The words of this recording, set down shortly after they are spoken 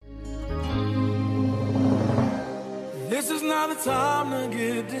This is not the time to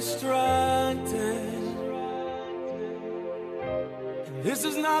get distracted. And this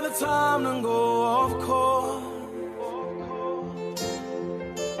is not the time to go off course.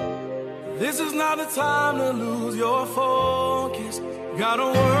 This is not the time to lose your focus. Got a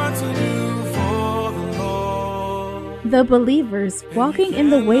work to do for the Lord. The Believers Walking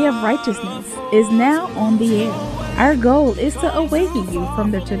in the Way of Righteousness is now on the air. Our goal is to awaken you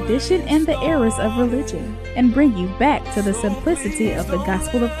from the tradition and the errors of religion and bring you back to the simplicity of the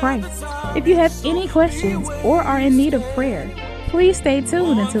gospel of Christ. If you have any questions or are in need of prayer, please stay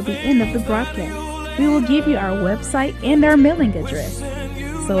tuned until the end of the broadcast. We will give you our website and our mailing address.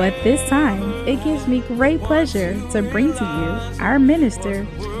 So at this time, it gives me great pleasure to bring to you our minister,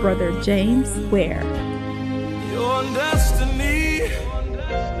 Brother James Ware. Your destiny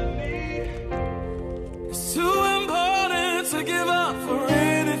is too important to give up for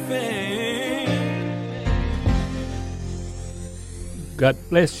anything. God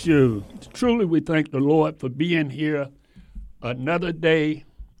bless you. Truly, we thank the Lord for being here another day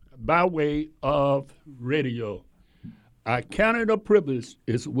by way of radio. I count it a privilege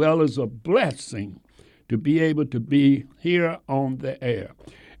as well as a blessing to be able to be here on the air.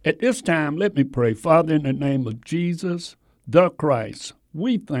 At this time, let me pray. Father, in the name of Jesus, the Christ,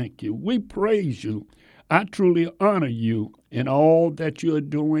 we thank you. We praise you. I truly honor you in all that you're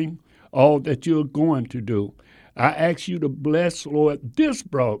doing, all that you're going to do. I ask you to bless, Lord, this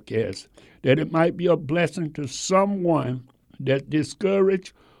broadcast, that it might be a blessing to someone that's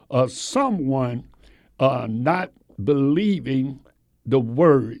discouraged or someone not believing the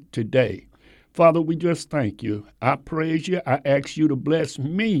word today. Father, we just thank you. I praise you. I ask you to bless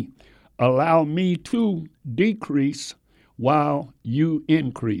me. Allow me to decrease while you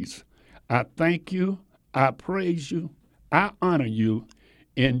increase. I thank you. I praise you. I honor you.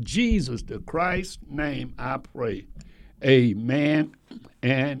 In Jesus the Christ's name I pray. Amen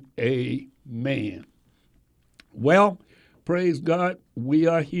and amen. Well, praise God. We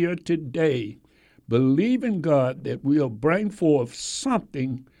are here today believing God that we'll bring forth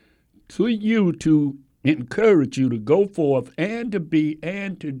something to you to encourage you to go forth and to be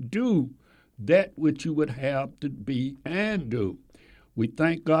and to do that which you would have to be and do. We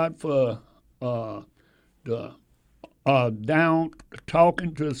thank God for down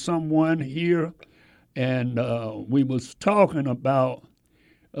talking to someone here, and we was talking about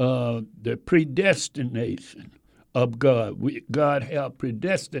the predestination of God. God have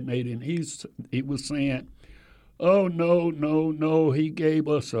predestinated. He was saying, oh, no, he gave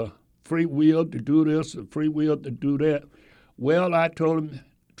us a free will to do this, a free will to do that. Well, I told him,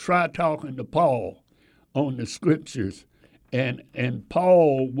 try talking to Paul on the scriptures. And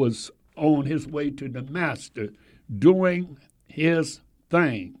Paul was on his way to Damascus doing his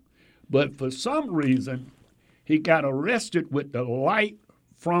thing. But for some reason, he got arrested with the light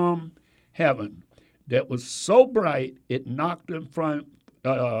from heaven that was so bright it knocked him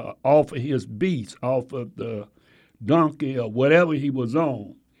off of his beast, off of the donkey or whatever he was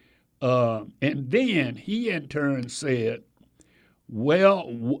on. And then he in turn said, well,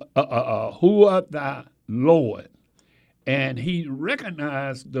 who art thou, Lord? And he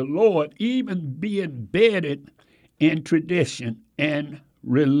recognized the Lord even being embedded in tradition and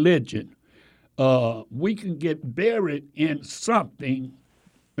religion. We can get buried in something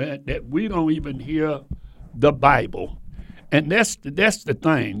that we don't even hear the Bible. And that's the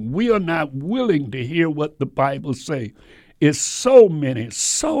thing. We are not willing to hear what the Bible say. It's so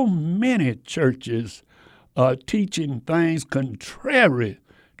many churches teaching things contrary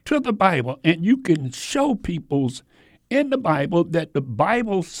to the Bible. And you can show people's in the Bible that the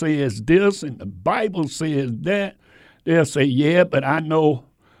Bible says this and the Bible says that. They'll say, yeah, but I know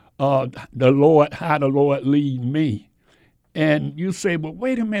the Lord, how the Lord lead me. And you say, well,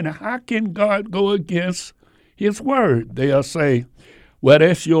 wait a minute, how can God go against his word? They'll say, well,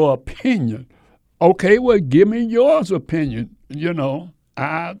 that's your opinion. Okay, well, give me yours opinion. You know,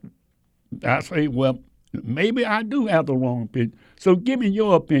 I say, well, maybe I do have the wrong opinion. So give me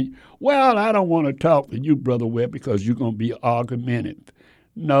your opinion. Well, I don't want to talk to you, Brother Webb, because you're going to be argumentative.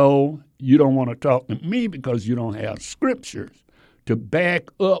 No, you don't want to talk to me because you don't have scriptures to back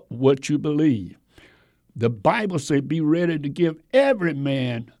up what you believe. The Bible says, be ready to give every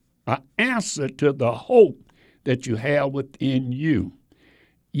man an answer to the hope that you have within you.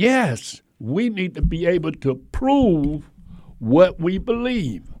 Yes, we need to be able to prove what we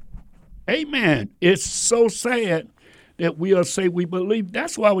believe. Amen. It's so sad that we'll say we believe.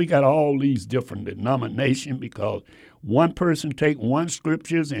 That's why we got all these different denominations, because one person take one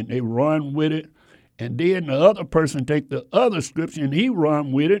scriptures and they run with it, and then the other person take the other scripture and he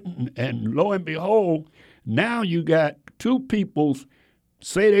run with it, and lo and behold, Now you got two people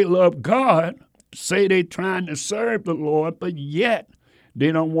say they love God, say they're trying to serve the Lord, but yet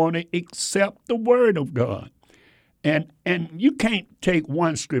they don't want to accept the word of God. And you can't take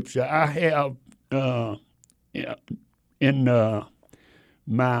one scripture. I have in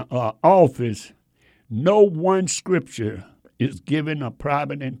my office, no one scripture is given a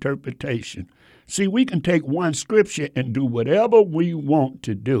private interpretation. See, we can take one scripture and do whatever we want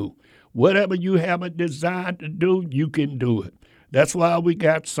to do. Whatever you have a desire to do, you can do it. That's why we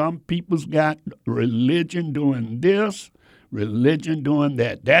got some people's got religion doing this, religion doing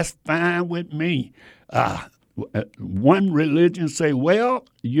that. That's fine with me. One religion say, well,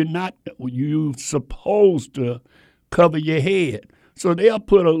 you supposed to cover your head. So they'll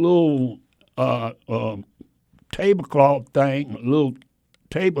put a little tablecloth thing, a little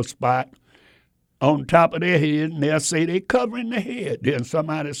table spot on top of their head, and they'll say they're covering the head. Then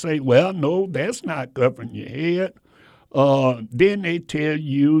somebody say, well, no, that's not covering your head. Then they tell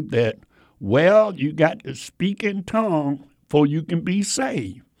you that, well, you got to speak in tongue before you can be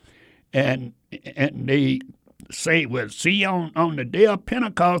saved. And they say, well, see, on the day of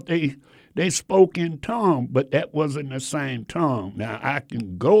Pentecost, they spoke in tongue, but that wasn't the same tongue. Now, I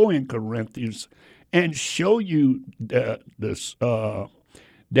can go in Corinthians and show you that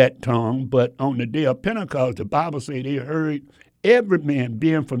tongue, but on the day of Pentecost, the Bible says they heard every man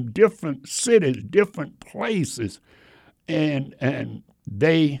being from different cities, different places, and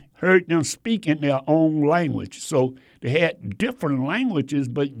they heard them speak in their own language. So they had different languages,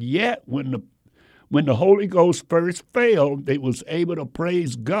 but yet when the Holy Ghost first fell, they was able to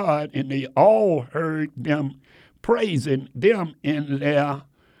praise God, and they all heard them praising them in their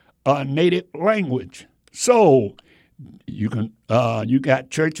native language. So you got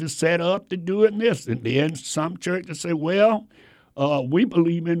churches set up to do it this, and then some churches say, well, we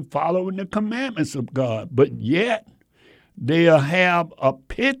believe in following the commandments of God, but yet they'll have a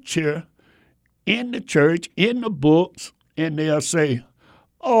picture in the church, in the books, and they'll say,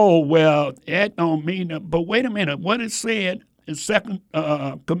 oh, well, that don't mean that. But wait a minute, what it said is second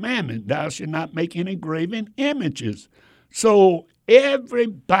commandment, thou shalt not make any graven images. So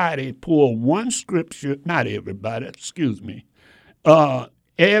everybody pull one scripture, not everybody, excuse me.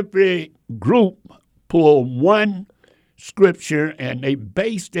 Every group pull one scripture, and they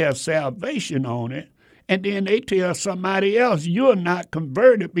base their salvation on it. And then they tell somebody else, you're not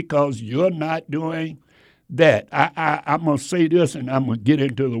converted because you're not doing that. I'm going to say this, and I'm going to get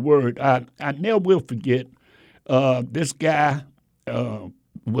into the word. I never will forget, this guy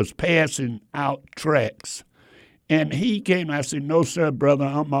was passing out tracts. And he came, I said, no, sir, brother,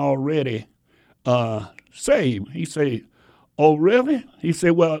 I'm already saved. He said, oh, really? He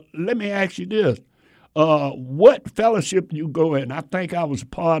said, well, let me ask you this. What fellowship you go in? I think I was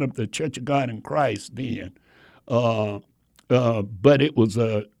part of the Church of God in Christ then, but it was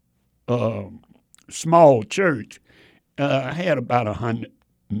a small church. I had about 100,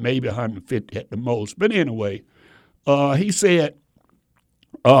 maybe 150 at the most. But anyway, he said,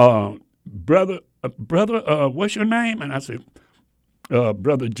 brother, what's your name? And I said,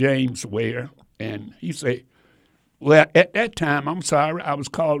 Brother James Ware. And he said, well, at that time, I'm sorry, I was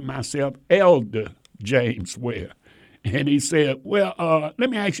calling myself Elder James Ware. And he said, well, let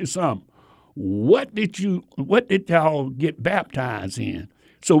me ask you something. What did y'all get baptized in?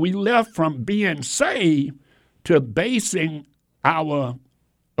 So we left from being saved to basing our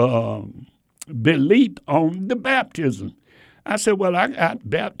belief on the baptism. I said, well, I got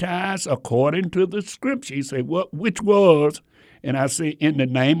baptized according to the scripture. He said, well, which was? And I said, in the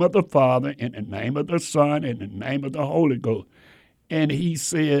name of the Father, in the name of the Son, in the name of the Holy Ghost. And he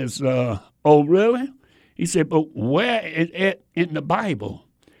says, oh, really? He said, but where is it in the Bible?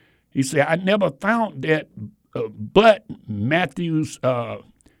 He said, I never found that but Matthew's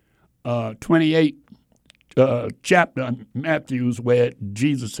 28 chapter, Matthew's, where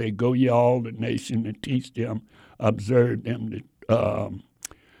Jesus said, go ye all the nation and teach them, observe them. God,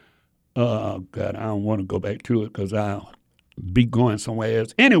 I don't want to go back to it because I'll be going somewhere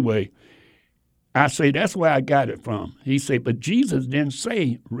else. Anyway, I say that's where I got it from. He said, but Jesus didn't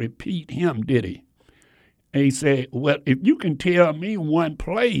say repeat him, did he? And he said, well, if you can tell me one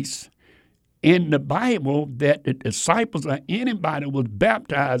place in the Bible that the disciples or anybody was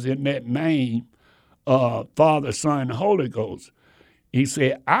baptized in that name, Father, Son, Holy Ghost, he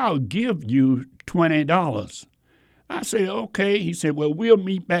said, I'll give you $20. I said, okay. He said, well, we'll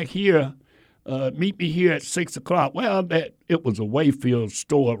meet back here. Meet me here at 6 o'clock. Well, it was a Wayfield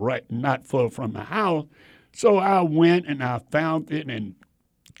store right not far from the house. So I went and I found it and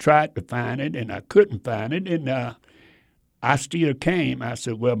tried to find it, and I couldn't find it. And I still came. I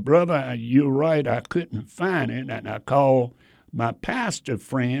said, well, brother, you're right. I couldn't find it. And I called my pastor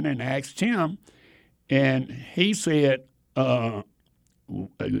friend and asked him, and he said,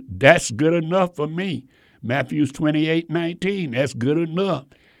 that's good enough for me. Matthew 28:19, that's good enough.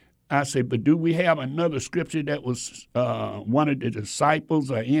 I said, but do we have another scripture that was one of the disciples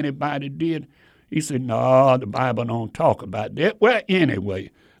or anybody did? He said, no, the Bible don't talk about that. Well,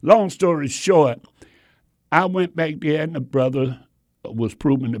 anyway, long story short, I went back there and the brother was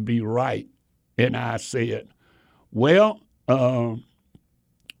proven to be right. And I said, well,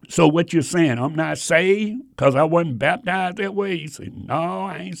 so what you're saying, I'm not saved because I wasn't baptized that way? He said, no,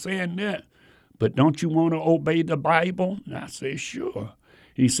 I ain't saying that. But don't you want to obey the Bible? And I said, sure.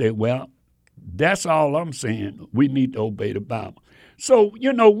 He said, well, that's all I'm saying. We need to obey the Bible. So,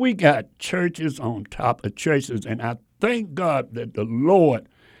 we got churches on top of churches, and I thank God that the Lord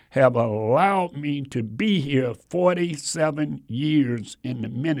have allowed me to be here 47 years in the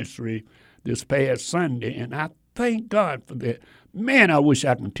ministry this past Sunday, and I thank God for that. Man, I wish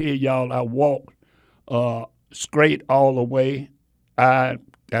I could tell y'all I walked straight all the way. I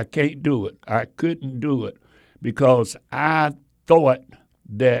can't do it. I couldn't do it because I thought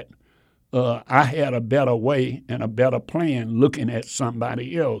that I had a better way and a better plan looking at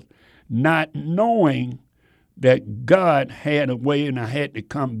somebody else, not knowing that God had a way and I had to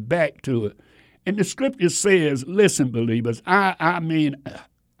come back to it. And the scripture says, listen, believers,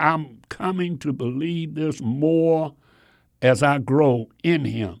 I'm coming to believe this more as I grow in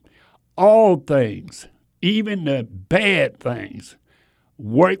him. All things, even the bad things,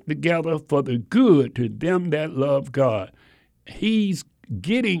 work together for the good to them that love God. He's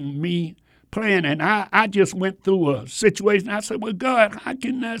getting me playing, and I just went through a situation. I said, well, God, how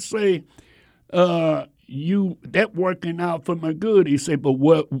can I say you that working out for my good? He said, but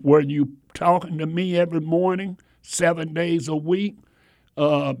what were you talking to me every morning, 7 days a week,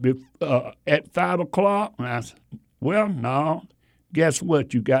 at 5 o'clock? And I said, well, no. Guess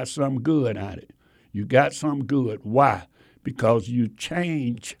what? You got some good out of it. You got some good. Why? Because you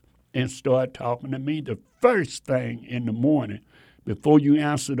change and start talking to me the first thing in the morning. Before you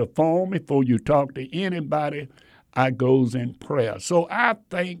answer the phone, before you talk to anybody, I goes in prayer. So I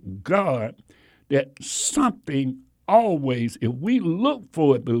thank God that something always, if we look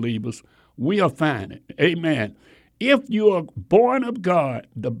for it, believers, we'll find it. Amen. If you are born of God,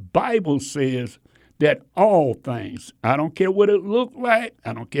 the Bible says that all things, I don't care what it look like,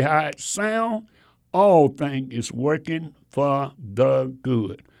 I don't care how it sound, all things is working for the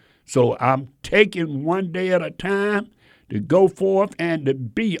good. So I'm taking one day at a time to go forth and to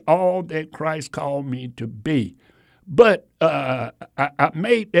be all that Christ called me to be. But I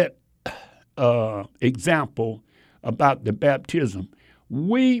made that example about the baptism.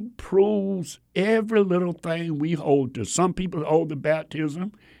 We prove every little thing we hold to. Some people hold the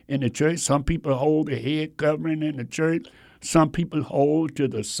baptism in the church. Some people hold the head covering in the church. Some people hold to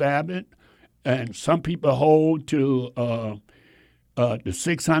the Sabbath. And some people hold to the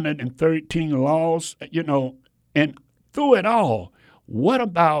 613 laws, and through it all, what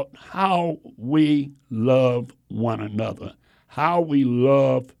about how we love one another, how we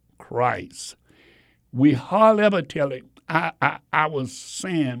love Christ? We hardly ever tell it. I was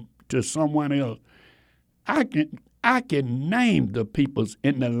saying to someone else, I can name the peoples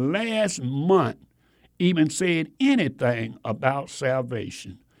in the last month even said anything about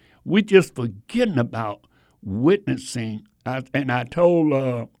salvation. We just forgetting about witnessing. And I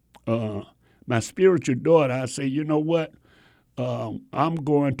told my spiritual daughter, I said, you know what? I'm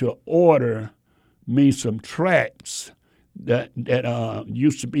going to order me some tracts that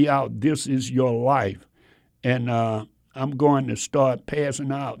used to be out, This Is Your Life. And I'm going to start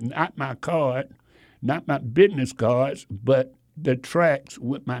passing out, not my card, not my business cards, but the tracts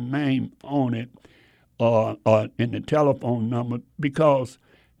with my name on it or in the telephone number, because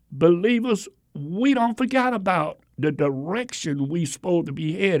believers, we don't forget about the direction we supposed to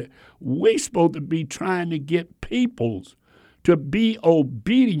be headed. We supposed to be trying to get peoples to be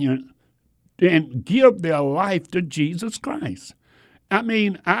obedient and give their life to Jesus Christ. I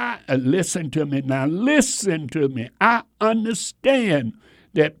mean, listen to me now. Listen to me. I understand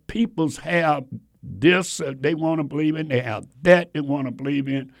that peoples have this they want to believe in. They have that they want to believe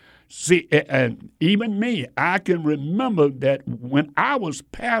in. See, and even me, I can remember that when I was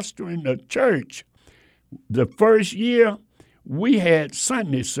pastoring the church, the first year, we had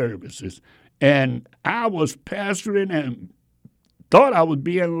Sunday services. And I was pastoring and thought I was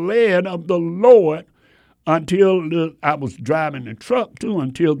being led of the Lord until I was driving the truck, too,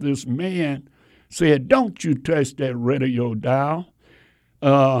 until this man said, don't you touch that radio dial.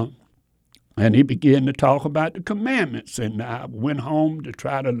 And he began to talk about the commandments. And I went home to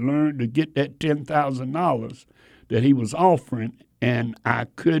try to learn to get that $10,000 that he was offering, and I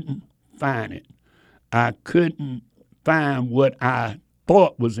couldn't find it. I couldn't find what I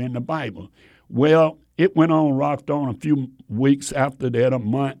thought was in the Bible. Well, it went on, rocked on a few weeks after that, a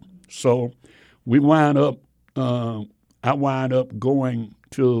month. So we wound up, I wound up going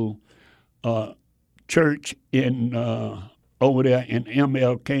to church in over there in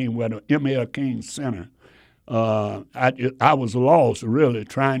M.L. King, where the M.L. King Center. I was lost, really,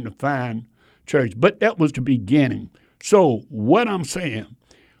 trying to find church. But that was the beginning. So what I'm saying,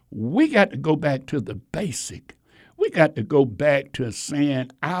 we got to go back to the basic. We got to go back to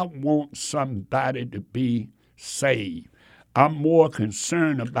saying, I want somebody to be saved. I'm more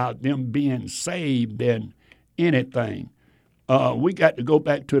concerned about them being saved than anything. We got to go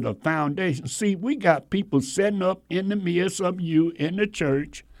back to the foundation. See, we got people setting up in the midst of you in the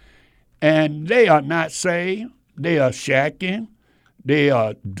church, and they are not saved. They are shacking. They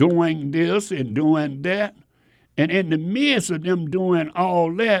are doing this and doing that. And in the midst of them doing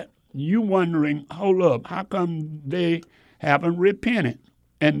all that, you wondering, hold up, how come they haven't repented?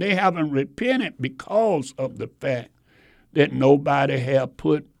 And they haven't repented because of the fact that nobody have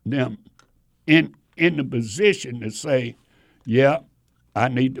put them in the position to say, yeah, I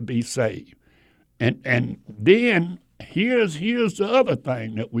need to be saved. And then here's the other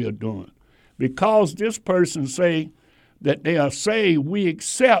thing that we are doing. Because this person say that they are saved, we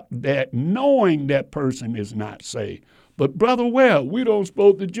accept that knowing that person is not saved. But Brother Well, we don't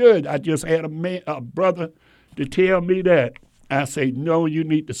supposed to judge. I just had a brother to tell me that. I say, no, you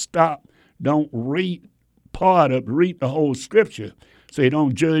need to stop. Don't read the whole scripture. Say,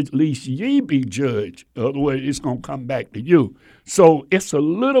 don't judge, lest ye be judged. Otherwise, it's going to come back to you. So it's a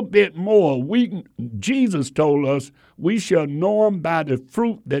little bit more. Jesus told us we shall know them by the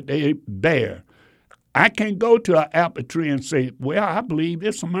fruit that they bear. I can't go to an apple tree and say, well, I believe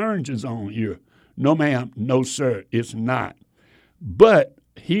there's some oranges on here. No, ma'am. No, sir. It's not. But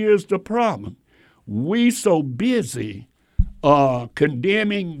here's the problem. We so busy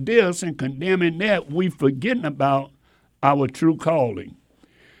condemning this and condemning that, we forgetting about our true calling.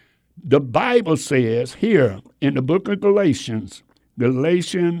 The Bible says here in the book of Galatians, the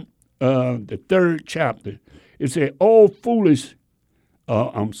 3rd chapter, it says, "O foolish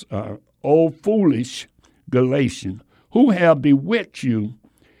Galatians, who have bewitched you,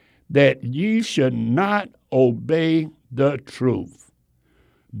 that ye should not obey the truth,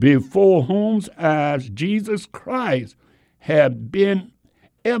 before whose eyes Jesus Christ have been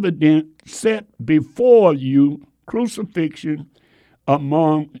evident, set before you crucified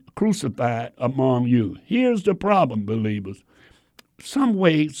among you." Here's the problem, believers. Some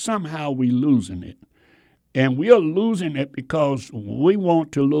way, somehow we losing it. And we are losing it because we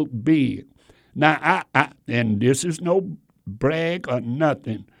want to look big. Now, and this is no brag or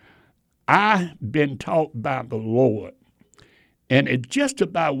nothing. I've been taught by the Lord. And it's just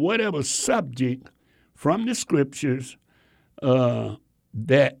about whatever subject from the scriptures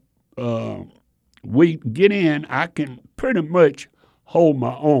that we get in, I can pretty much hold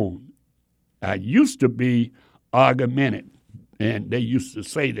my own. I used to be argumentative, and they used to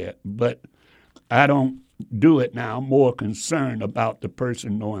say that, but I don't do it now. I'm more concerned about the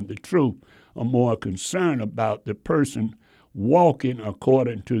person knowing the truth. I'm more concerned about the person walking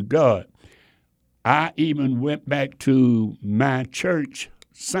according to God. I even went back to my church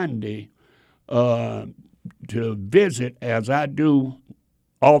Sunday to visit, as I do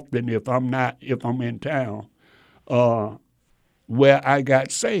often if I'm in town, where I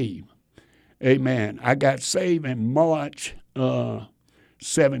got saved. Amen. I got saved in March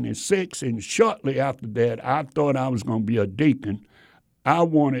 76, and shortly after that, I thought I was going to be a deacon. I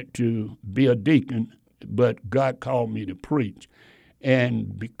wanted to be a deacon, but God called me to preach.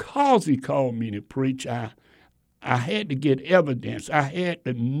 And because he called me to preach, I had to get evidence. I had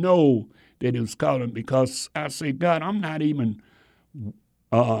to know that he was calling, because I said, God, I'm not even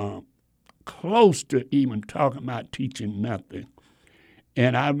close to even talking about teaching nothing.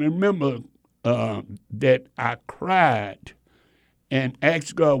 And I remember that I cried and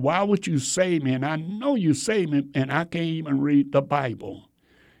asked God, why would you save me? And I know you saved me, and I can't even read the Bible.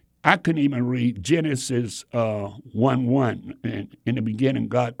 I couldn't even read Genesis 1:1. And in the beginning,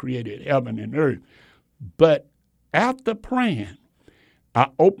 God created heaven and earth. But after praying, I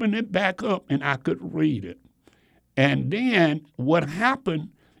opened it back up, and I could read it. And then what happened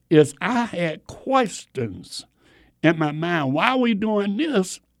is I had questions in my mind. Why are we doing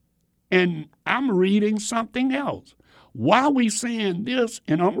this? And I'm reading something else. Why are we saying this?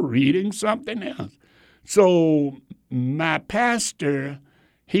 And I'm reading something else. So my pastor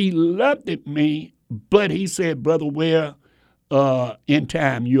He loved me, but he said, Brother Ware, in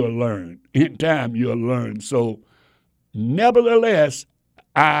time you'll learn. In time you'll learn. So nevertheless,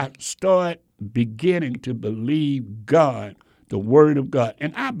 I start beginning to believe God, the Word of God.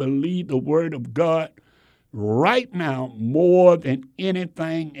 And I believe the Word of God right now more than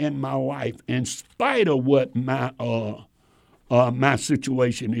anything in my life, in spite of what my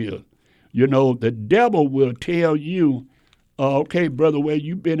situation is. You know, the devil will tell you, okay, Brother Ware,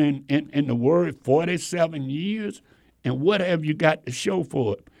 you've been in the Word 47 years, and what have you got to show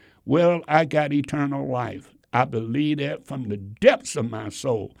for it? Well, I got eternal life. I believe that from the depths of my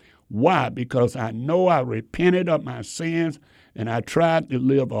soul. Why? Because I know I repented of my sins, and I tried to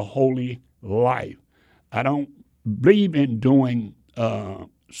live a holy life. I don't believe in doing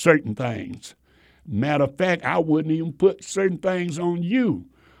certain things. Matter of fact, I wouldn't even put certain things on you.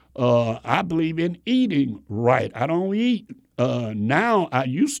 I believe in eating right. I don't eat. Now I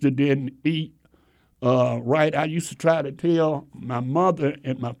used to didn't eat right. I used to try to tell my mother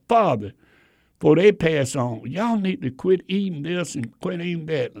and my father before they pass on, y'all need to quit eating this and quit eating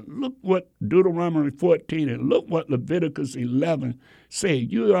that. Look what Deuteronomy 14 and look what Leviticus 11 say.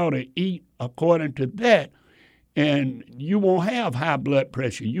 You ought to eat according to that, and you won't have high blood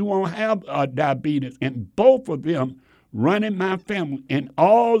pressure. You won't have diabetes. And both of them run in my family, and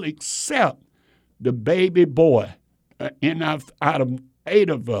all except the baby boy out of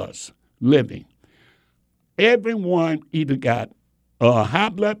 8 of us living. Everyone either got high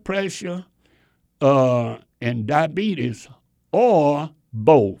blood pressure and diabetes or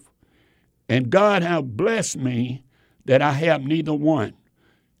both. And God has blessed me that I have neither one.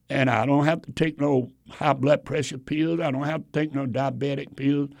 And I don't have to take no high blood pressure pills. I don't have to take no diabetic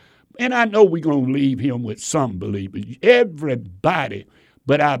pills. And I know we're going to leave him with some believers, everybody.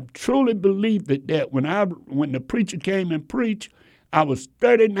 But I truly believe that when the preacher came and preached, I was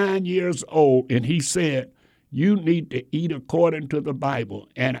 39 years old, and he said, you need to eat according to the Bible.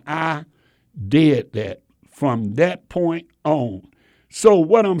 And I did that from that point on. So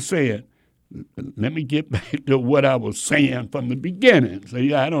what I'm saying, let me get back to what I was saying from the beginning.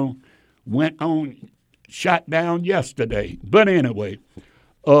 See, I don't went on shot down yesterday. But anyway,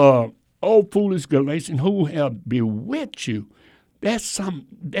 oh foolish Galatians, who have bewitched you? That's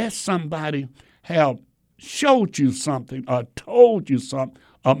somebody have showed you something or told you something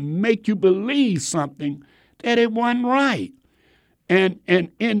or make you believe something that it wasn't right. And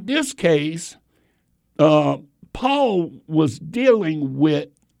in this case, Paul was dealing with,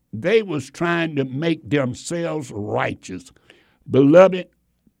 they was trying to make themselves righteous. Beloved,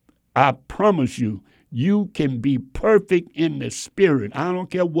 I promise you, you can be perfect in the spirit. I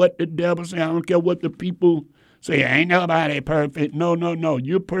don't care what the devil say. I don't care what the people say. Ain't nobody perfect. No.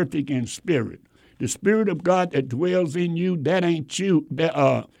 You're perfect in spirit. The Spirit of God that dwells in you, that ain't you.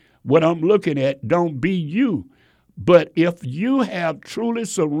 What I'm looking at don't be you. But if you have truly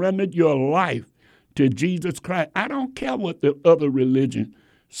surrendered your life to Jesus Christ, I don't care what the other religion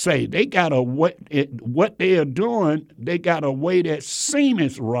say. They got a way, what they are doing, they got a way that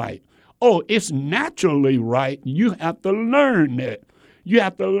seems right. Oh, it's naturally right. You have to learn that. You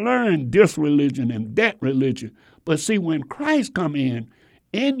have to learn this religion and that religion. But see, when Christ come in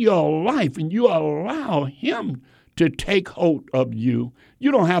your life and you allow him to take hold of you,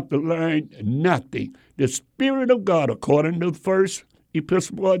 you don't have to learn nothing. The Spirit of God, according to the first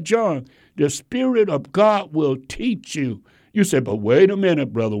epistle of John, the Spirit of God will teach you. You say, but wait a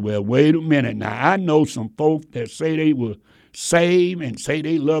minute, Brother Well, wait a minute. Now, I know some folks that say they were saved and say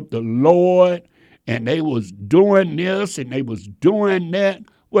they love the Lord and they was doing this and they was doing that.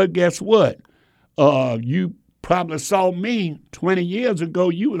 Well, guess what? You probably saw me 20 years ago,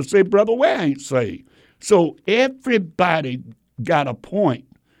 you would have said, Brother Well, I ain't saved. So everybody got a point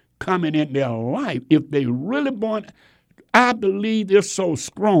coming in their life. If they really want, I believe this so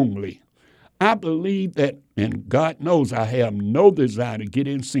strongly. I believe that, and God knows I have no desire to get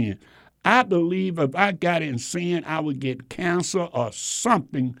in sin. I believe if I got in sin, I would get cancer or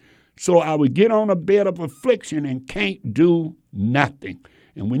something. So I would get on a bed of affliction and can't do nothing.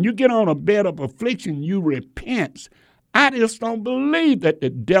 And when you get on a bed of affliction, you repent. I just don't believe that the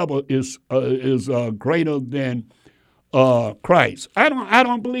devil is greater than Christ. I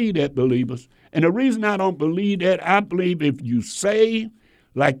don't believe that, believers. And the reason I don't believe that, I believe if you say,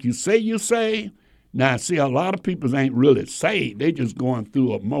 like you say you say, now see, a lot of people ain't really saved. They just going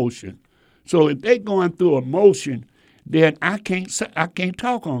through emotion. So if they going through emotion, then I can't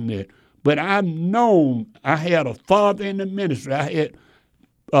talk on that. But I've known, I had a father in the ministry. I had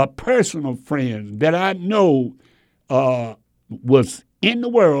personal friends that I know was in the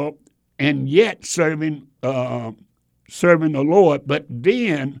world and yet serving serving the Lord, but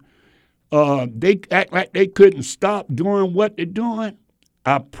then they act like they couldn't stop doing what they're doing.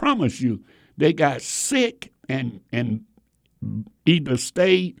 I promise you, they got sick and either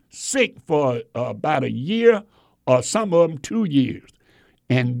stayed sick for about a year or some of them 2 years.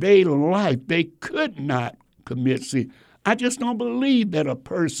 And they could not commit sin. I just don't believe that a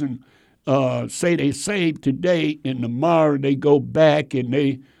person say they saved today and tomorrow they go back and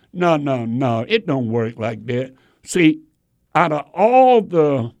no, it don't work like that. See, out of all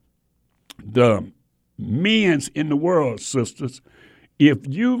the men's in the world, sisters, if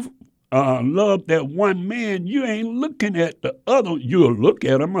you love that one man, you ain't looking at the other. You'll look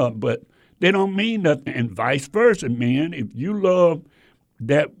at them up, but they don't mean nothing. And vice versa, man. If you love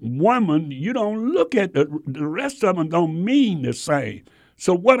that woman, you don't look at the rest of them don't mean the same.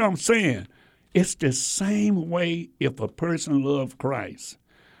 So what I'm saying, it's the same way if a person loves Christ.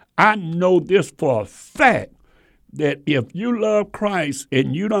 I know this for a fact, that if you love Christ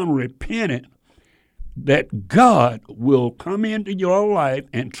and you don't repent it, that God will come into your life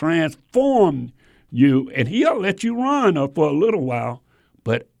and transform you, and he'll let you run for a little while,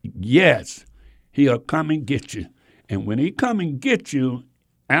 but yes, he'll come and get you. And when he come and get you,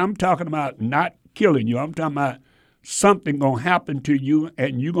 I'm talking about not killing you. I'm talking about something going to happen to you,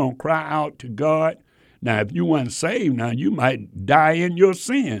 and you're going to cry out to God. Now, if you weren't saved, now you might die in your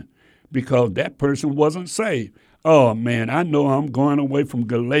sin because that person wasn't saved. Oh, man, I know I'm going away from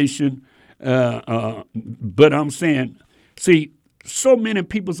Galatians, but I'm saying, see, so many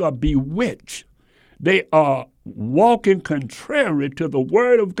people are bewitched. They are walking contrary to the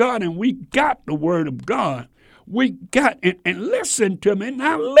Word of God, and we got the Word of God. We got, and listen to me,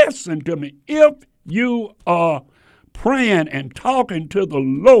 now listen to me. If you are praying and talking to the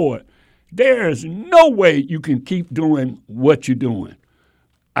Lord, there is no way you can keep doing what you're doing.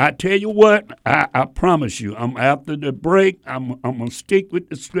 I tell you what, I promise you, I'm after the break, I'm going to stick with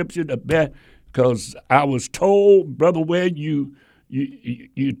the scripture the best, because I was told, Brother Ware, you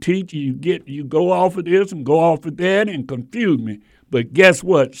teach, you go off of this and go off of that and confuse me. But guess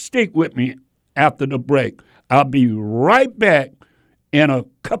what? Stick with me after the break. I'll be right back in a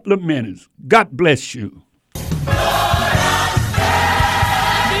couple of minutes. God bless you.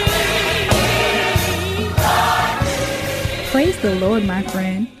 Praise the Lord, my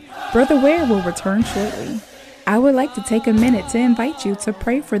friend. Brother Ware will return shortly. I would like to take a minute to invite you to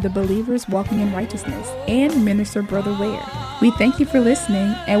pray for the believers walking in righteousness and minister Brother Ware. We thank you for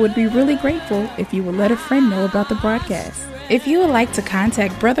listening and would be really grateful if you would let a friend know about the broadcast. If you would like to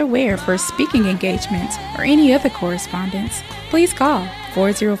contact Brother Ware for speaking engagements or any other correspondence, please call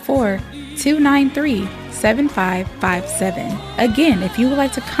 404-293-7557. Again, if you would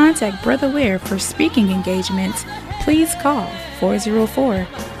like to contact Brother Ware for speaking engagements, please call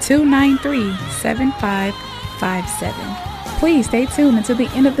 404-293-7557. Please stay tuned until the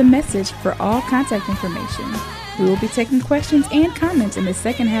end of the message for all contact information. We will be taking questions and comments in the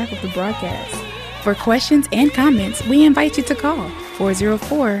second half of the broadcast. For questions and comments, we invite you to call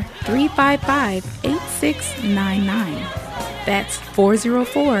 404-355-8699. That's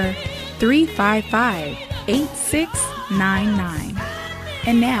 404-355-8699.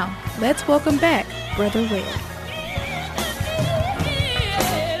 And now, let's welcome back Brother Ware.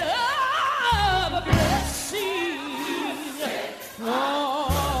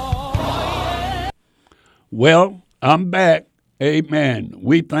 Well, I'm back. Amen.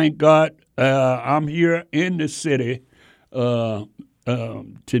 We thank God. I'm here in the city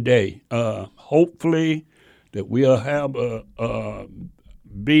today. Hopefully that we'll have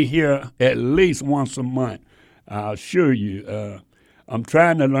be here at least once a month. I assure you. I'm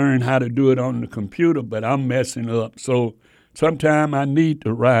trying to learn how to do it on the computer, but I'm messing up. So sometime I need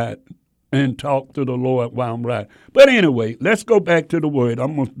to ride and talk to the Lord while I'm riding. But anyway, let's go back to the word.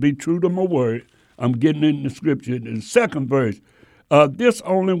 I'm going to be true to my word. I'm getting in the scripture. The second verse. This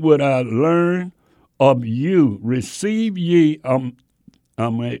only would I learn of you. Receive ye, I'm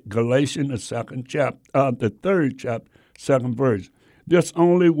at Galatians, the second chapter, the third chapter, second verse. This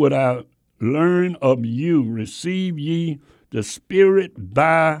only would I learn of you. Receive ye the Spirit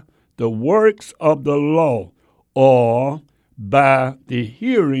by the works of the law, or by the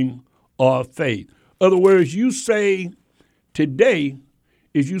hearing of faith. In other words, you say today,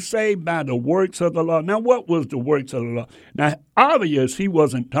 is you saved by the works of the law. Now, what was the works of the law? Now, obvious he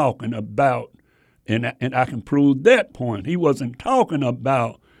wasn't talking about, and I can prove that point, he wasn't talking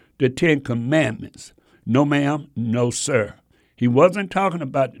about the Ten Commandments. No, ma'am, no, sir. He wasn't talking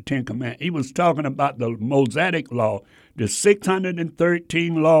about the Ten Commandments. He was talking about the Mosaic law, the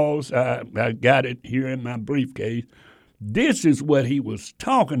 613 laws. I got it here in my briefcase. This is what he was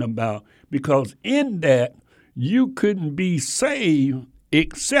talking about, because in that you couldn't be saved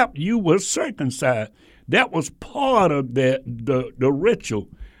except you were circumcised. That was part of the ritual.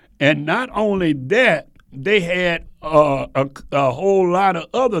 And not only that, they had a whole lot of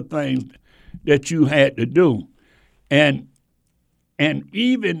other things that you had to do. And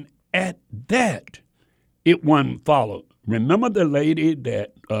even at that, it wasn't followed. Remember the lady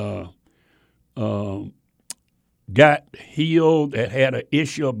that got healed, that had an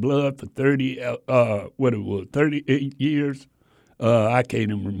issue of blood for 38 years? I can't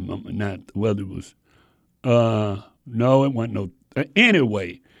even remember now whether it was, no, it wasn't no,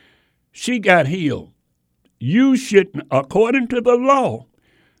 anyway, she got healed. You shouldn't, according to the law,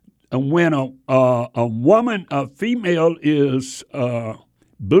 when a woman, a female is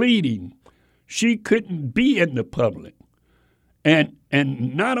bleeding, she couldn't be in the public. And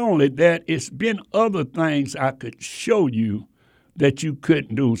not only that, it's been other things I could show you that you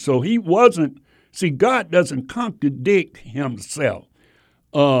couldn't do. So he wasn't, see, God doesn't contradict himself.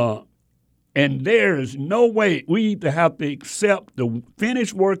 And there is no way. We either have to accept the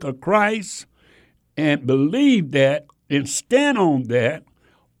finished work of Christ and believe that and stand on that,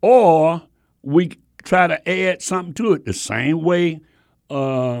 or we try to add something to it. The same way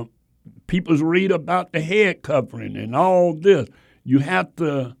people read about the head covering and all this. You have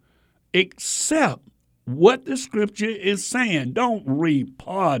to accept what the Scripture is saying. Don't read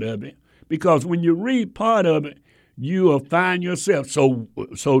part of it, because when you read part of it, you will find yourself. So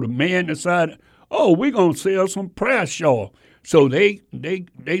the man decided, we're going to sell some prayer shawl. So they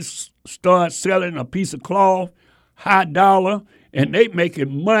start selling a piece of cloth, high dollar, and they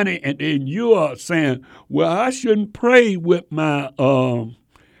making money, and then you are saying, well, I shouldn't pray with my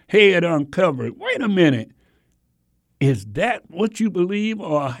head uncovered. Wait a minute. Is that what you believe,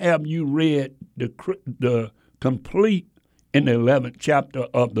 or have you read the complete in the 11th chapter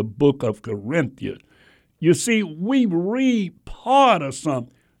of the book of Corinthians? You see, we read part of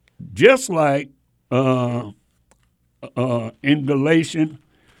something, just like in Galatians.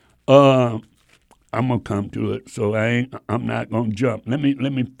 I'm gonna come to it, so I'm not gonna jump. Let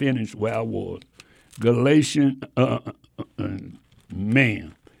me finish where I was. Galatians,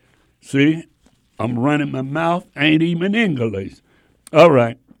 man. See, I'm running my mouth. Ain't even English. All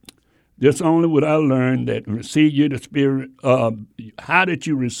right. This only what I learned, that receive you the Spirit. How did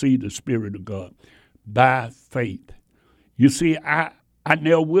you receive the Spirit of God? By faith. You see, I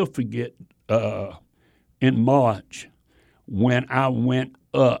never will forget in March when I went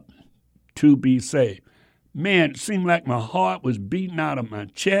up to be saved. Man, it seemed like my heart was beating out of my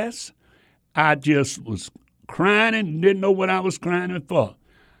chest. I just was crying and didn't know what I was crying for.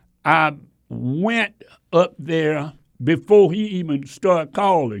 I went up there before he even started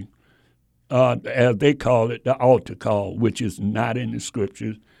calling, as they call it, the altar call, which is not in the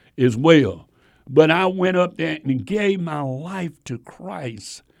Scriptures as well. But I went up there and gave my life to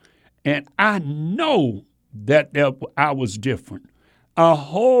Christ, and I know that I was different. A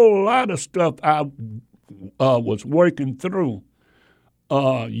whole lot of stuff I was working through,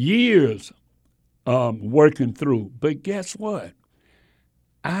 years working through. But guess what?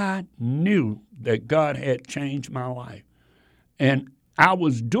 I knew that God had changed my life. And I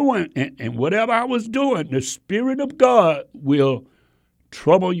was doing, and whatever I was doing, the Spirit of God will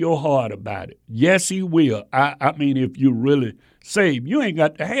trouble your heart about it. Yes, he will. I mean, if you're really saved, you ain't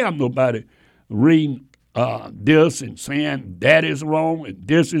got to have nobody reading this and saying that is wrong and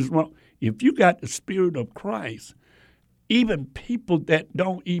this is wrong. If you got the Spirit of Christ, even people that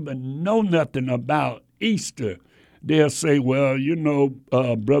don't even know nothing about Easter, they'll say, well,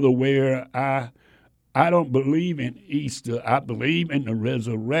 Brother Ware, I don't believe in Easter. I believe in the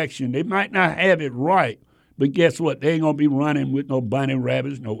resurrection. They might not have it right, but guess what? They ain't going to be running with no bunny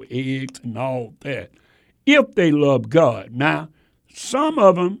rabbits, no eggs, and all that, if they love God. Now, some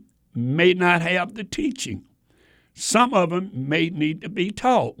of them may not have the teaching. Some of them may need to be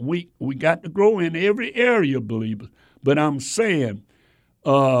taught. We got to grow in every area, believers. But I'm saying,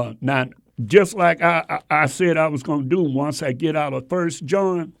 now, just like I said I was going to do once I get out of 1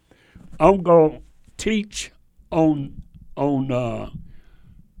 John, I'm going to teach on our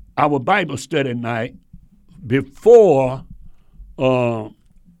Bible study night before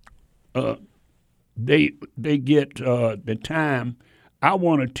they get the time. I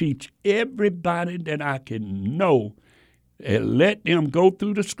want to teach everybody that I can know and let them go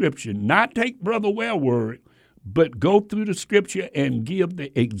through the Scripture, not take Brother Ware word, but go through the Scripture and give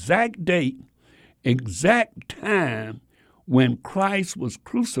the exact date, exact time when Christ was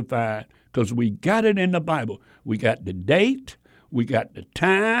crucified, because we got it in the Bible. We got the date, we got the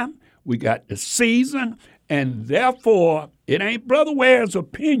time, we got the season, and therefore it ain't Brother Ware's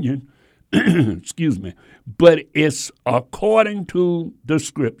opinion, excuse me, but it's according to the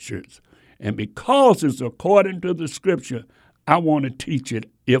scriptures. And because it's according to the scripture, I want to teach it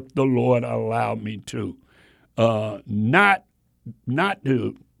if the Lord allow me to. Not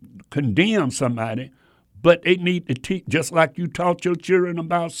to condemn somebody, but they need to teach, just like you taught your children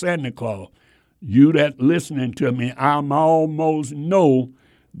about Santa Claus. You that listening to me, I'm almost know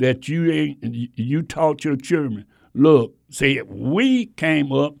that you taught your children. Look, see, we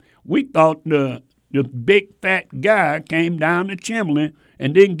came up, we thought the big fat guy came down the chimney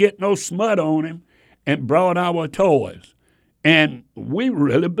and didn't get no smut on him and brought our toys. And we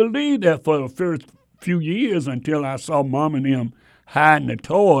really believed that for the first few years until I saw Mom and them hiding the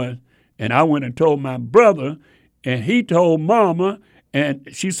toys. And I went and told my brother, and he told Mama, and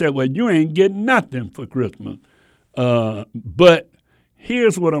she said, well, you ain't getting nothing for Christmas. But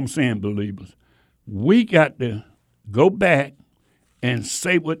here's what I'm saying, believers. We got to go back and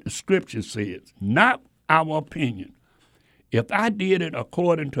say what the scripture says, not our opinion. If I did it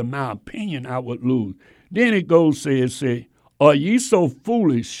according to my opinion, I would lose. Then it goes, say, are ye so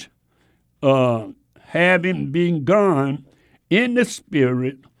foolish, having been gone in the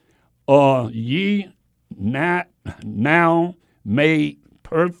spirit, are ye not now made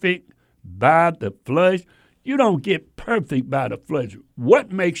perfect by the flesh? You don't get perfect by the flesh.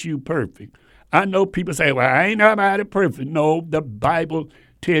 What makes you perfect? I know people say, well, I ain't nobody perfect. No, the Bible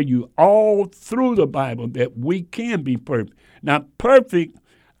tell you all through the Bible that we can be perfect. Now, perfect,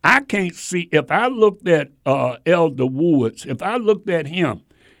 I can't see. If I looked at Elder Woods, if I looked at him,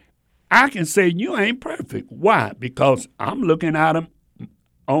 I can say you ain't perfect. Why? Because I'm looking at him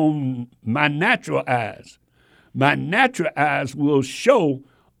on my natural eyes. My natural eyes will show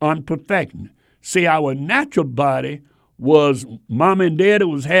unperfection. See, our natural body was mom and daddy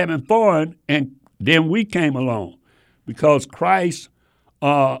was having fun, and then we came along because Christ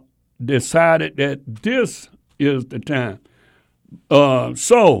decided that this is the time.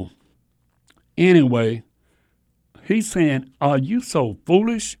 So, anyway, he's saying, are you so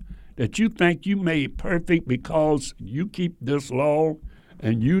foolish that you think you made perfect because you keep this law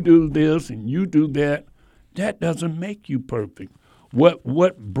and you do this and you do that? That doesn't make you perfect.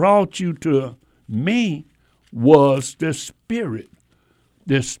 What brought you to me was the Spirit.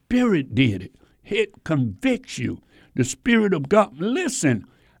 The Spirit did it. It convicts you. The Spirit of God. Listen,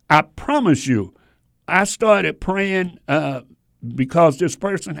 I promise you, I started praying because this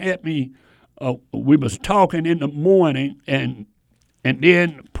person had me, we was talking in the morning and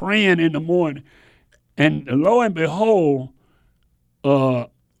then praying in the morning. And lo and behold,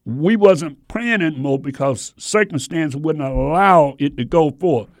 we wasn't praying anymore because circumstances wouldn't allow it to go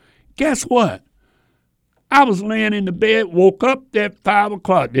forth. Guess what? I was laying in the bed, woke up at 5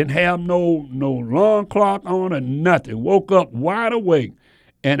 o'clock, didn't have no alarm clock on or nothing. Woke up wide awake,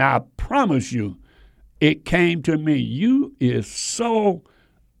 and I promise you, it came to me. You is so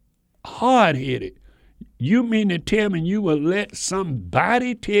hard-headed. You mean to tell me you will let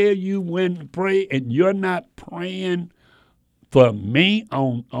somebody tell you when to pray and you're not praying for me,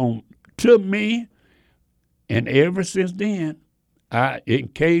 to me? And ever since then, in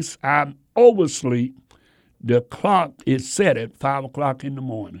case I'm oversleep, the clock is set at 5 o'clock in the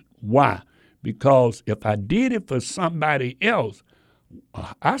morning. Why? Because if I did it for somebody else,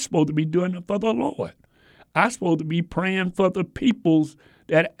 I'm supposed to be doing it for the Lord. I'm supposed to be praying for the peoples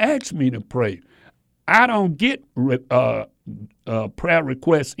that ask me to pray. I don't get prayer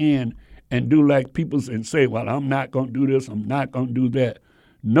requests in and do like people and say, well, I'm not going to do this, I'm not going to do that.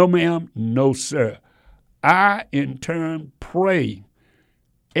 No, ma'am, no, sir. I, in turn, pray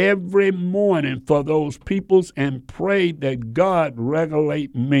every morning for those peoples and pray that God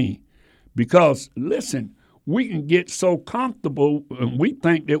regulate me. Because, listen, we can get so comfortable and we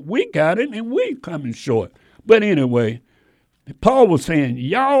think that we got it and we're coming short. But anyway, Paul was saying,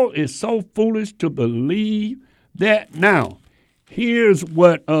 y'all is so foolish to believe that. Now, here's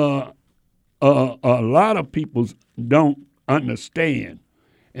what a lot of people don't understand.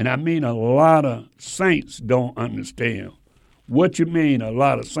 And I mean a lot of saints don't understand. What you mean a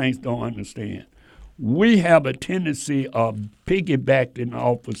lot of saints don't understand? We have a tendency of piggybacking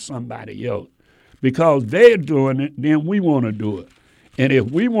off of somebody else. Because they're doing it, then we want to do it. And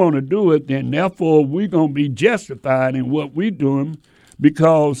if we want to do it, then therefore we're going to be justified in what we're doing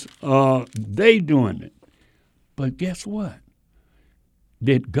because they doing it. But guess what?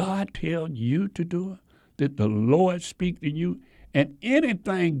 Did God tell you to do it? Did the Lord speak to you? And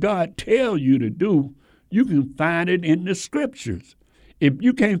anything God tells you to do, you can find it in the Scriptures. If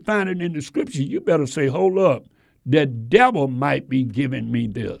you can't find it in the Scriptures, you better say, hold up, the devil might be giving me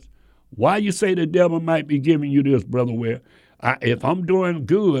this. Why you say the devil might be giving you this, Brother Ware? If I'm doing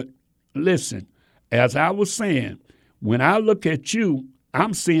good, listen, as I was saying, when I look at you,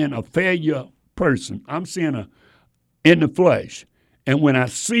 I'm seeing a failure person. I'm seeing in the flesh. And when I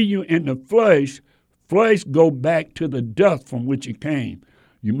see you in the flesh go back to the dust from which it came.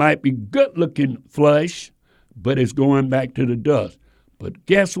 You might be good-looking flesh, but it's going back to the dust. But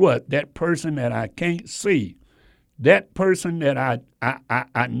guess what? That person that I can't see, that person that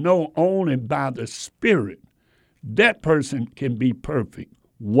I know only by the Spirit, that person can be perfect.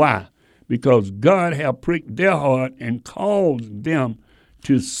 Why? Because God have pricked their heart and caused them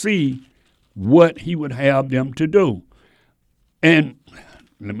to see what he would have them to do. And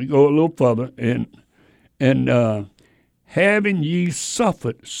let me go a little further. And having ye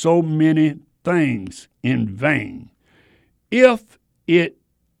suffered so many things in vain, if it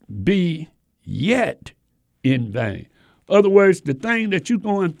be yet in vain. Other words, the thing that you're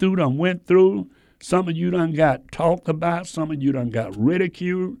going through done went through. Some of you done got talked about. Some of you done got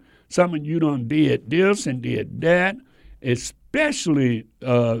ridiculed. Some of you done did this and did that, especially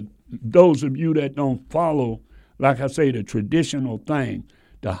those of you that don't follow, like I say, the traditional thing,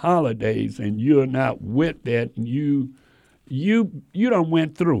 the holidays, and you're not with that, and you done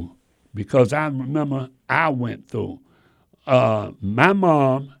went through. Because I remember I went through. My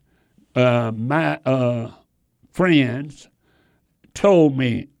mom, my friends told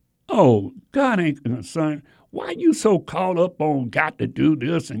me, oh, God ain't concerned. Why you so caught up on got to do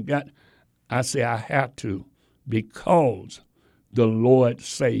this and got? I say I have to because the Lord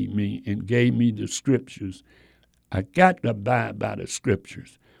saved me and gave me the scriptures. I got to abide by the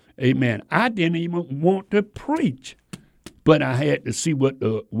scriptures. Amen. I didn't even want to preach, but I had to see what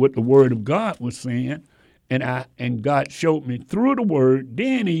the Word of God was saying, and God showed me through the Word.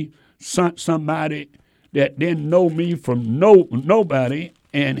 Then He sent somebody that didn't know me from nobody,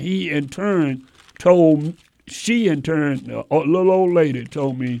 and He in turn told. She in turn, a little old lady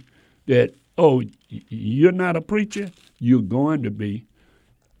told me that, oh, you're not a preacher? You're going to be.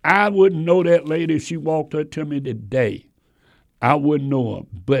 I wouldn't know that lady if she walked up to me today. I wouldn't know her.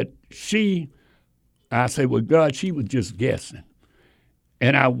 But I say, well, God, she was just guessing.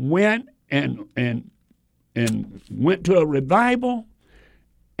 And I went and went to a revival,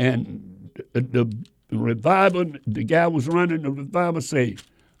 and the revival, the guy was running the revival say,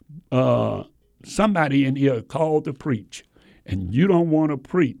 somebody in here called to preach, and you don't want to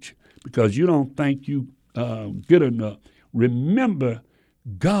preach because you don't think you good enough. Remember,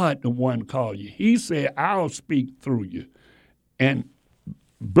 God the one called you. He said, I'll speak through you. And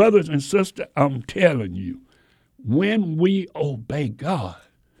brothers and sisters, I'm telling you, when we obey God,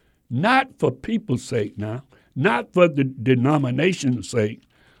 not for people's sake now, not for the denomination's sake,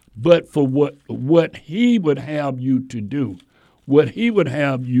 but for what he would have you to do, what he would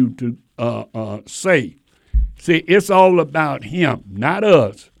have you to say. See, it's all about him, not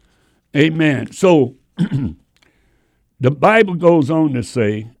us. Amen. So the Bible goes on to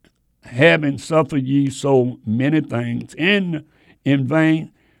say, having suffered ye so many things in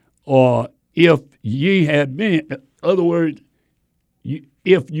vain, or if ye had been, in other words,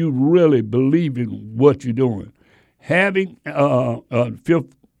 if you really believe in what you're doing. Having,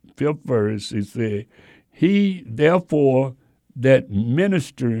 fifth verse, it says, he therefore that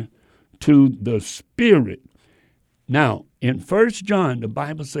minister to the Spirit. Now, in 1 John, the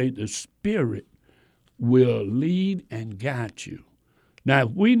Bible says the Spirit will lead and guide you. Now,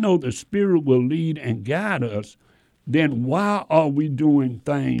 if we know the Spirit will lead and guide us, then why are we doing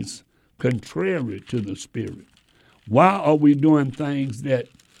things contrary to the Spirit? Why are we doing things that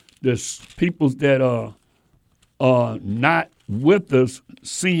the people that are not with us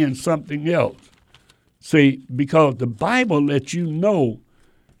seeing something else? See, because the Bible lets you know,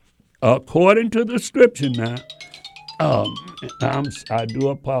 according to the Scripture now, I do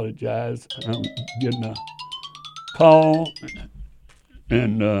apologize. I'm getting a call.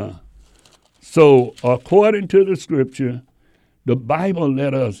 And so according to the Scripture, the Bible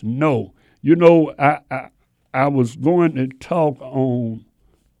let us know. You know, I was going to talk on,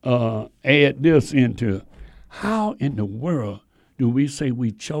 add this into, how in the world do we say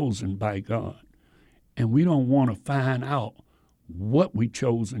we chosen by God? And we don't want to find out what we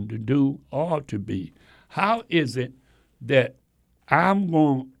chosen to do or to be. How is it that I'm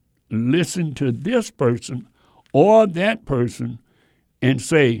going to listen to this person or that person and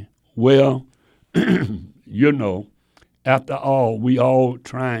say, well, you know, after all, we all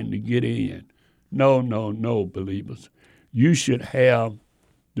trying to get in. No, believers. You should have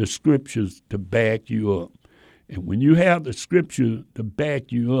the Scriptures to back you up. And when you have the Scripture to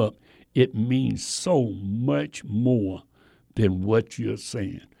back you up, it means so much more than what you're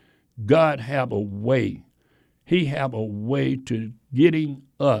saying. God have a way. He have a way to getting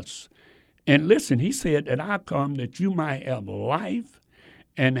us. And listen, he said that I come that you might have life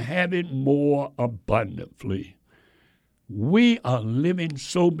and have it more abundantly. We are living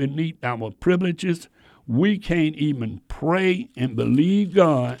so beneath our privileges, we can't even pray and believe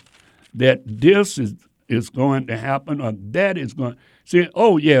God that this is going to happen or that is going to. See,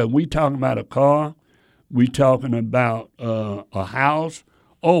 oh, yeah, we talking about a car. We talking about a house.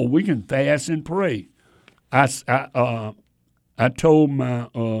 Oh, we can fast and pray. I told my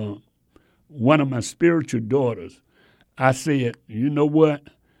one of my spiritual daughters, I said, you know what?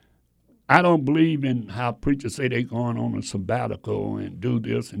 I don't believe in how preachers say they're going on a sabbatical and do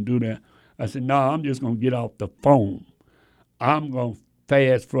this and do that. I said, no, I'm just going to get off the phone. I'm going to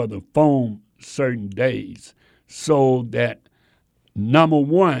fast for the phone certain days so that, number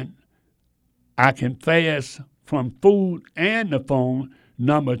one, I can fast from food and the phone.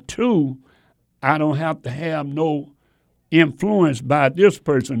 Number two, I don't have to have no influence by this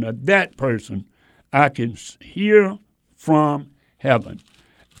person or that person. I can hear from heaven.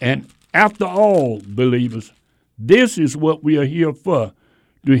 And after all, believers, this is what we are here for,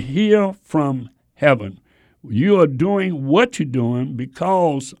 to hear from heaven. You are doing what you're doing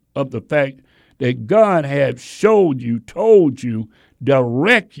because of the fact that God has showed you, told you,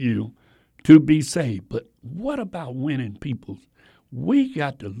 direct you to be saved. But what about winning people? We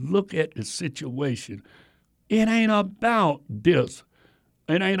got to look at the situation. It ain't about this.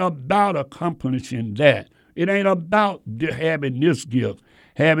 It ain't about accomplishing that. It ain't about having this gift,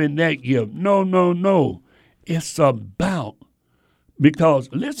 having that gift. No. It's about, because,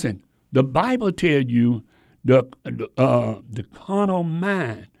 listen, the Bible tells you the carnal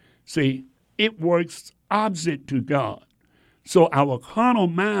mind, see, it works opposite to God. So our carnal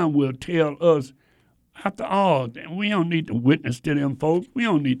mind will tell us, after all, we don't need to witness to them folks. We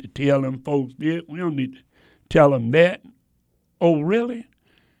don't need to tell them folks this. We don't need to tell them that. Oh, really?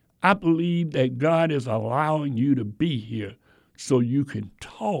 I believe that God is allowing you to be here so you can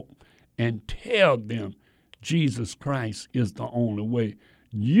talk and tell them Jesus Christ is the only way.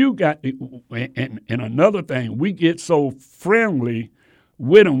 You got to, and another thing, we get so friendly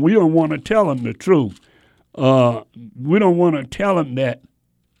with them, we don't want to tell them the truth. We don't want to tell them that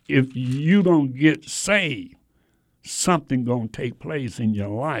if you don't get saved, something going to take place in your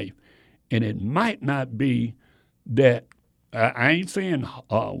life. And it might not be that, I ain't saying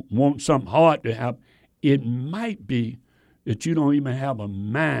want something hard to happen. It might be that you don't even have a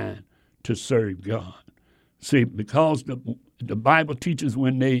mind to serve God. See, because the Bible teaches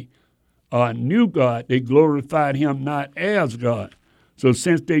when they knew God, they glorified him not as God. So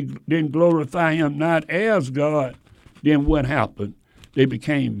since they didn't glorify him not as God, then what happened? They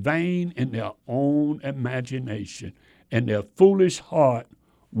became vain in their own imagination, and their foolish heart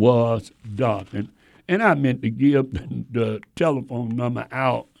was darkened. And I meant to give the telephone number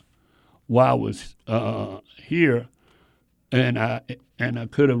out while I was here, and I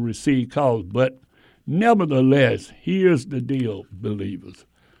could have received calls. But nevertheless, here's the deal, believers.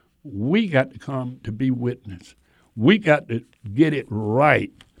 We got to come to be witness. We got to get it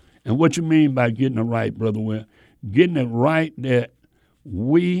right. And what you mean by getting it right, Brother Will? Getting it right that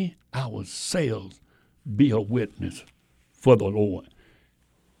we ourselves be a witness for the Lord.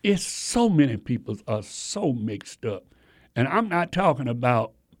 It's so many people are so mixed up. And I'm not talking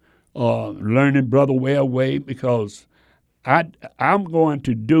about learning Brother Ware way, because I'm going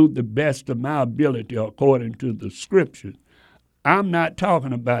to do the best of my ability according to the scriptures. I'm not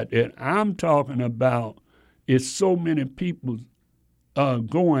talking about that. I'm talking about it's so many people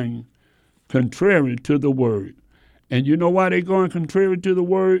going contrary to the word. And you know why they're going contrary to the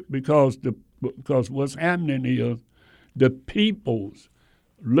word? Because what's happening is the people's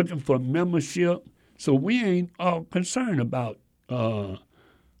looking for membership. So we ain't concerned about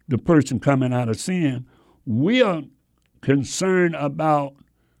the person coming out of sin. We are concerned about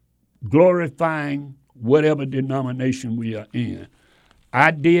glorifying whatever denomination we are in.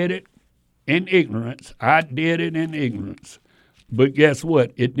 I did it in ignorance. But guess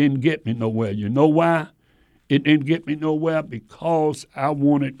what? It didn't get me nowhere. You know why? It didn't get me nowhere because I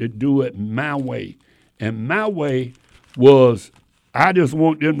wanted to do it my way. And my way was, I just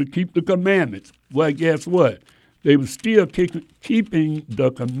want them to keep the commandments. Well, guess what? They were still keeping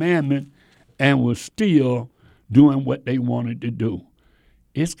the commandment and were still doing what they wanted to do.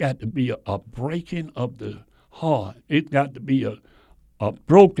 It's got to be a breaking of the heart. It's got to be a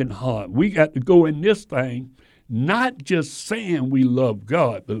broken heart. We got to go in this thing not just saying we love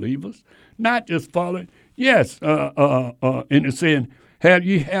God, believers, not just following. Yes, and it's saying,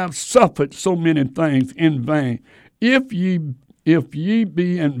 have suffered so many things in vain. If ye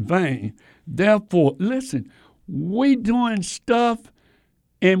be in vain, therefore, listen, we doing stuff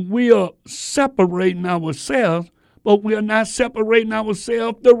and we are separating ourselves, but we are not separating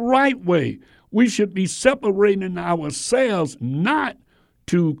ourselves the right way. We should be separating ourselves not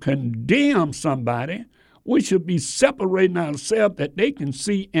to condemn somebody. We should be separating ourselves that they can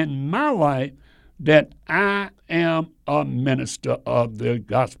see in my life that I am a minister of the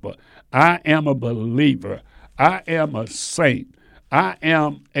gospel. I am a believer. I am a saint. I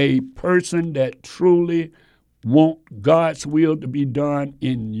am a person that truly want God's will to be done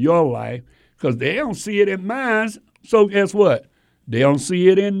in your life, because they don't see it in mine. So guess what? They don't see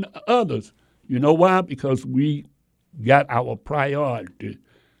it in others. You know why? Because we got our priority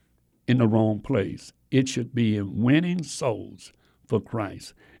in the wrong place. It should be in winning souls for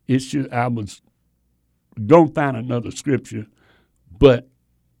Christ. I was going to find another scripture, but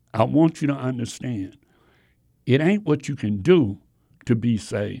I want you to understand, it ain't what you can do to be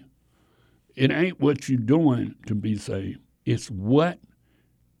saved. It ain't what you're doing to be saved. It's what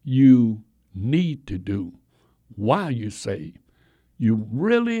you need to do while you're saved. You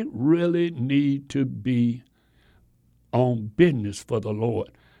really, really need to be on business for the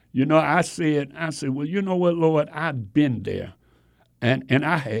Lord. You know, I said, well, you know what, Lord, I've been there. And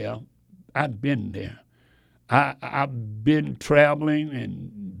I have. I've been there. I've been traveling,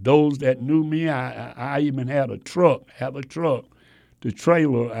 and those that knew me, I even have a truck. The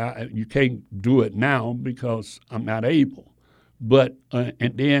trailer, you can't do it now because I'm not able. But,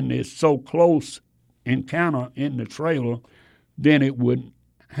 and then it's so close encounter in the trailer, then it wouldn't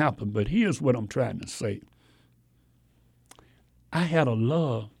happen. But here's what I'm trying to say. I had a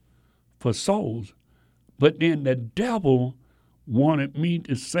love for souls, but then the devil wanted me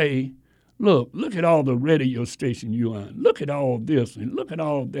to say, look at all the radio station you're on. Look at all this and look at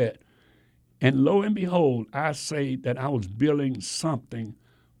all that. And lo and behold, I say that I was building something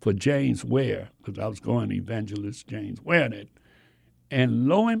for James Ware, because I was going to Evangelist James Ware. And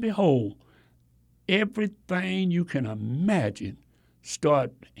lo and behold, everything you can imagine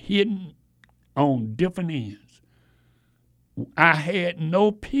start hitting on different ends. I had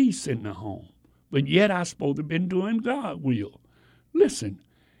no peace in the home, but yet I supposed to have been doing God's will. Listen,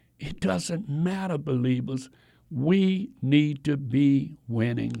 it doesn't matter, believers. We need to be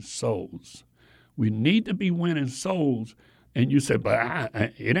winning souls. We need to be winning souls. And you say, but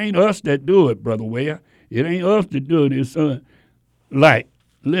it ain't us that do it, Brother Ware. It ain't us that do it. It's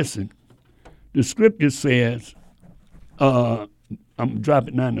listen, the scripture says, I'm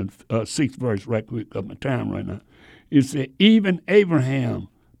dropping down to 6th verse right quick of my time right now. It said, even Abraham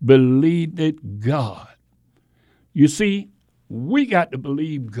believed God. You see, we got to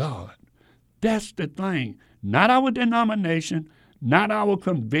believe God. That's the thing. Not our denomination, not our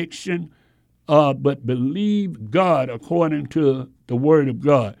conviction, but believe God according to the Word of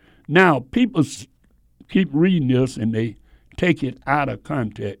God. Now, people keep reading this and they take it out of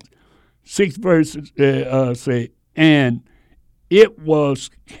context. 6 verses say, and it was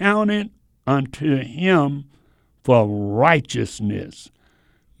counted unto him for righteousness.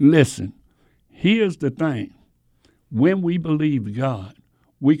 Listen, here's the thing. When we believe God,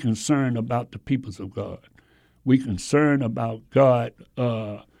 we concerned about the peoples of God. We concerned about God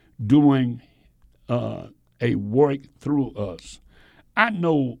doing a work through us. I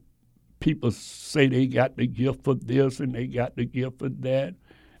know people say they got the gift for this and they got the gift for that,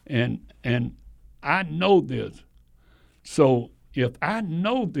 and I know this. So if I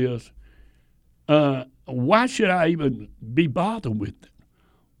know this, why should I even be bothered with it?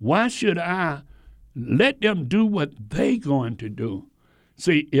 Why should I let them do what they going to do?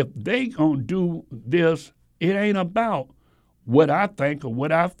 See, if they going to do this, it ain't about what I think or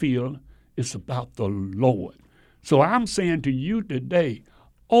what I feel. It's about the Lord. So I'm saying to you today,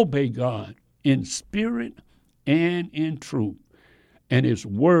 obey God in spirit and in truth. And His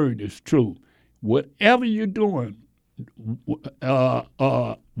word is true. Whatever you're doing,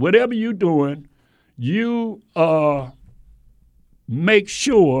 you make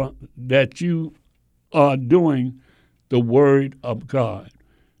sure that you are doing the word of God.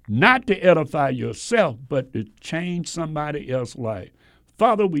 Not to edify yourself, but to change somebody else's life.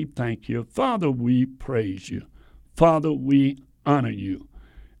 Father, we thank you. Father, we praise you. Father, we honor you.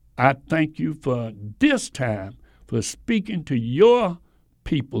 I thank you for this time, for speaking to your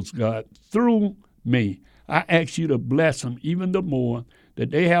peoples, God, through me. I ask you to bless them even the more,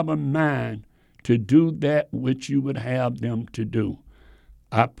 that they have a mind to do that which you would have them to do.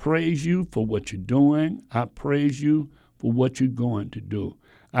 I praise you for what you're doing. I praise you for what you're going to do.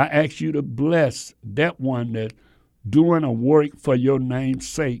 I ask you to bless that one that's doing a work for your name's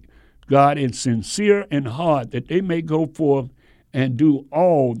sake, God, in sincere and heart, that they may go forth and do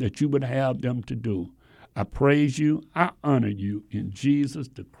all that you would have them to do. I praise you. I honor you. In Jesus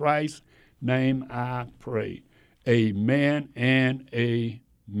the Christ's name I pray. Amen and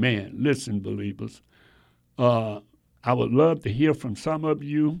amen. Listen, believers, I would love to hear from some of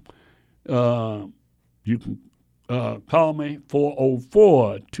you. You can call me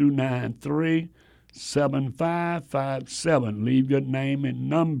 404-293-7557. Leave your name and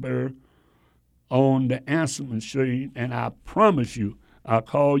number on the answer machine, and I promise you I'll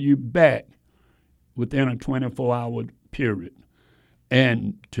call you back within a 24-hour period.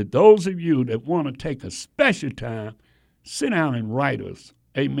 And to those of you that want to take a special time, sit down and write us.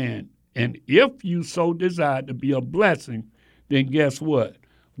 Amen. And if you so desire to be a blessing, then guess what?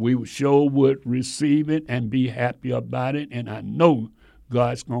 We sure would receive it and be happy about it, and I know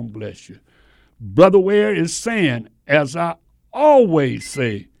God's going to bless you. Brother Ware is saying, as I always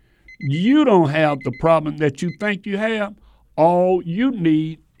say, you don't have the problem that you think you have. All you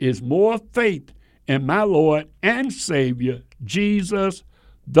need is more faith in my Lord and Savior, Jesus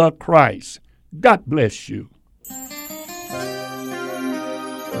the Christ. God bless you.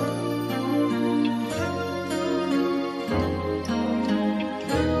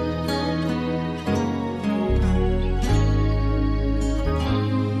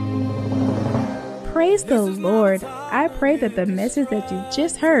 Praise the Lord. I pray that the message that you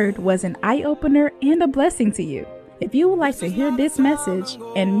just heard was an eye-opener and a blessing to you. If you would like to hear this message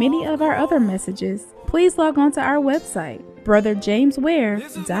and many of our other messages, please log on to our website,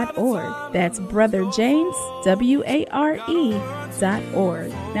 brotherjamesware.org. That's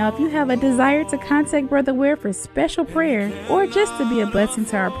brotherjamesware.org. Now, if you have a desire to contact Brother Ware for special prayer or just to be a blessing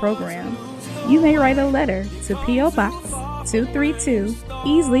to our program, you may write a letter to P.O. Box 232,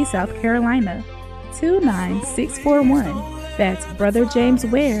 Easley, South Carolina, 29641. That's Brother James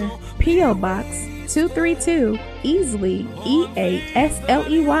Ware, P.O. Box 232, Easley,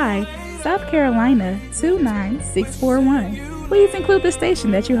 EASLEY, South Carolina, 29641. Please include the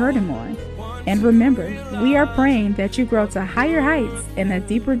station that you heard him on. And remember, we are praying that you grow to higher heights and a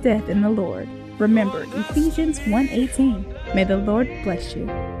deeper depth in the Lord. Remember, Ephesians 1:18. May the Lord bless you.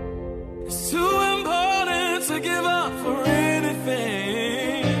 It's too important.